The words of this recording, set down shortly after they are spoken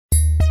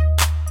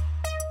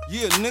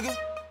Yeah, nigga.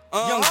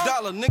 Young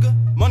Dollar, nigga.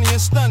 Money and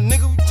stun,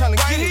 nigga. We tryna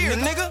get it,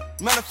 nigga.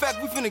 Matter of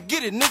fact, we finna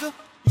get it, nigga.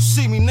 You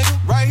see me, nigga.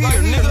 Right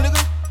here, nigga.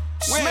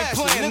 We ain't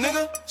playing,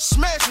 nigga.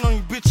 Smashing on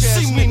you bitch ass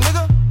nigga. See me,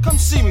 nigga. Come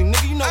see me,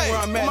 nigga. You know where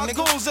I'm at,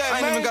 nigga. I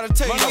ain't even gotta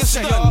tell you that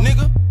shit,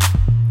 nigga.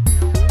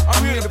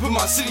 I'm here to put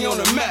my city on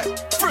the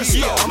map.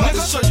 Frisco, I'm about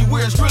to show you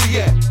where it's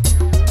really at.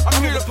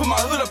 I'm here to put my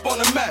hood up on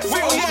the map. We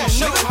gon'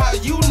 show you how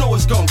you know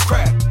it's gon'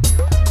 crack.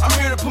 I'm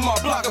here to put my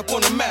block up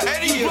on the map.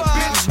 Yeah,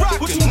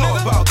 bitch, what you know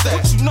about that?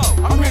 What you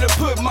know? I'm here to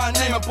put my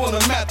name up on the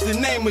map. The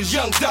name is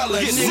Young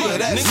Dollar. Nigga,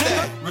 that's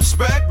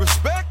that.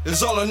 Respect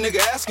is all a nigga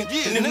asking.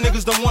 And if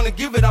niggas don't wanna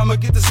give it, I'ma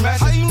get the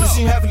smashing. You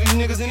see half of these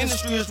niggas in the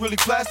industry is really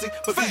plastic,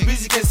 but these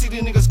busy can't see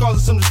these niggas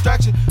causing some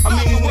distraction. I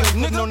mean, these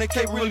niggas know they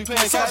can't really play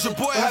cash. Your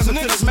boy has a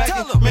nigga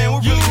smacking. Man,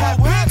 we're really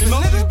happy.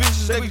 Most of these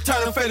bitches, they be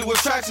turning faded with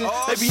traction.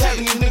 They be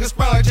having these niggas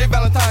sprung like Jay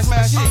Valentine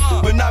smash shit.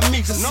 But not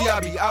me, cause see I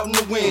be out in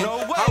the wind.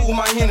 Out with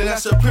my hand and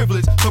that's a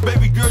privilege. So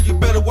baby girl, you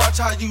better watch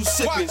how you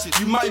sippin'.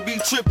 You might be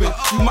trippin',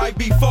 you might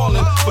be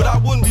fallin', but I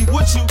wouldn't be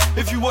with you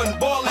if you wasn't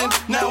ballin'.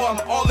 Now I'm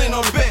all in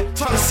on the bet,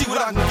 tryna see what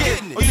I can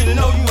get. Oh, you didn't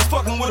know you was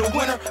fucking with a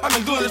winner? I've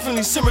been doing this from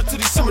December to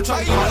December,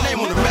 trying to get my name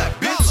on the map,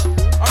 bitch.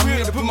 I'm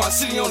here to put my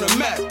city on the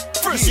map.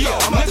 Frisco,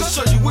 I'm about to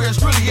show you where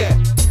it's really at.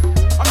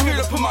 I'm here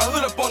to put my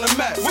hood up on the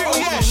map. We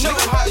gon' show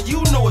you how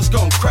you know it's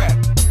gon' crack.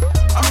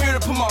 I'm here to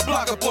put my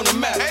block up on the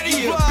map.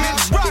 Yeah,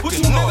 bitch, what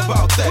you know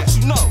about that? What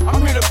you know?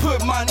 I'm here to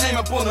put my name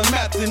up on the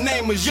map. The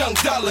name is Young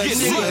Dollar.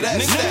 Nigga,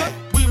 that's that.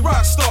 We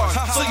rock stars,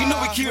 so you know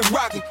we keep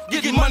rockin'.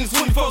 Getting money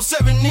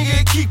 24/7,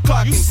 nigga, keep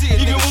clocking.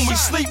 Even when we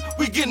sleep,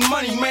 we getting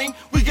money, man.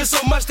 We get so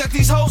much that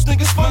these hoes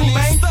niggas funny,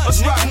 man.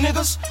 Us rock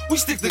niggas, we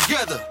stick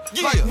together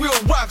like real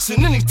rocks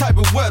in any type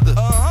of weather.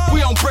 We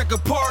don't break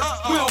apart,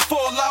 we don't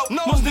fall out.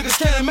 Most niggas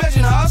can't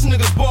imagine how us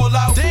niggas ball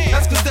out.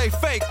 That's cause they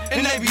fake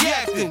and they be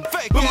acting.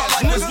 But my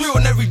life is real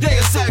and every day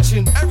is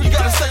action. You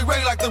gotta stay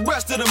ready like the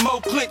rest of the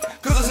Mo clique.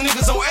 Cause us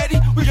niggas on Eddie,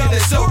 we get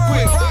that so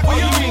quick. Well,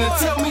 you mean to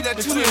tell me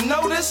that you didn't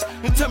know this?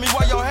 And tell me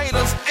why y'all hate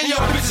us and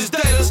y'all bitches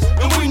date us.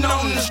 And we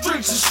known in the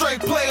streets as straight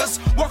players.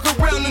 Walk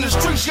around in the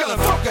streets yelling,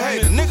 fuck a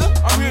hater, nigga.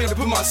 I'm here to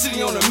put my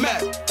city on the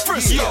map.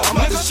 Frisco, I'm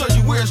about to show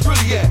you where it's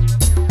really at.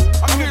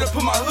 I'm here to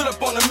put my hood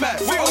up on the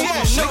map. We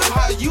gon' show you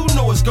how you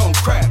know it's gon'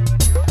 crack.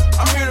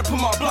 I'm here to put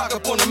my block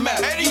up on the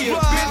map. Yeah,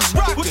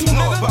 bitch, what you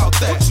know about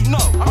that? What you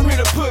know? I'm here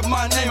to put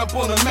my name up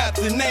on the map.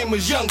 The name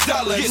is Young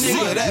Dollar.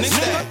 Nigga, that's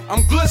that.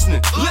 I'm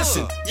glistening.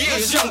 Listen, yeah,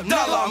 it's Young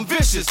Dollar. I'm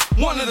vicious,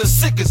 one of the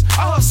sickest.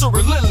 I hustle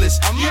relentless.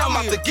 Yeah, I'm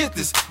out to get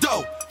this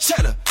dough.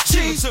 Cheddar,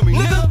 cheese,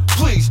 nigga,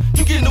 please.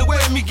 You get in the way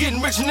of me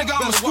getting rich, nigga,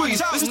 I'ma squeeze.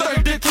 This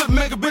 30 dick clip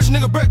make a bitch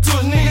nigga break to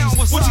his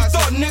knees. What you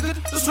thought, nigga?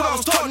 This what I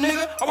was taught,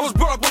 nigga. I was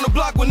brought up on the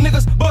block with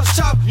niggas bust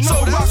chop. So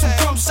rocks from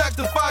drum sacks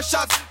to 5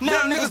 shots.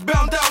 Now niggas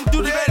bound down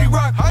through the Eddie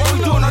Rock. While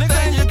we doing our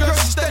thing, your girl,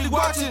 she steady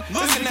watching.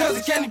 Looking at the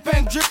candy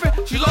paint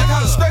dripping. She like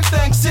how the straight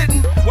thing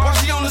sitting. While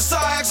she on the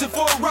side asking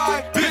for a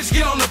ride. Bitch,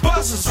 get on the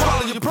bus and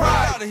swallow your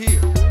pride. Out of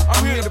here.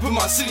 I'm here to put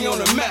my city on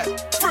the map.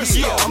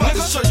 Frisco, I'm about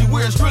to show you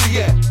where it's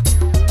really at.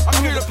 I'm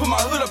here to put my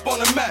hood up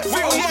on the map. We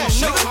gon'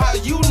 show you how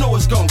you know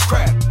it's gon'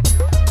 crack.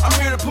 I'm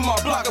here to put my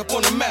block up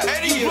on the map.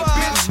 Yeah,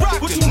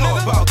 bitch, what you know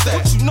about that?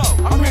 What you know?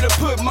 I'm here to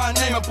put my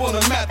name up on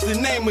the map. The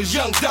name is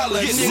Young Dollar.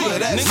 Nigga,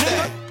 that's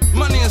that.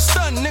 Money and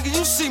stun, nigga.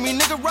 You see me,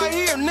 nigga, right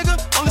here, nigga.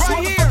 On this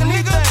motherfucking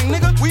nigga,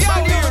 nigga. We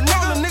out here,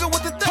 nigga,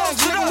 with the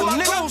things,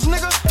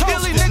 nigga.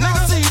 Hilly, nigga,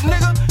 see,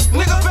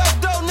 nigga, back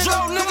door,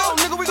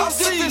 nigga, we gon'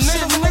 see you,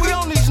 nigga. We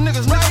on these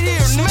niggas right here,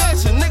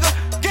 smashing, nigga.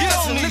 Get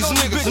on these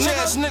niggas, bitch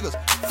ass niggas.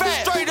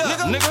 Fat, straight up,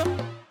 nigga.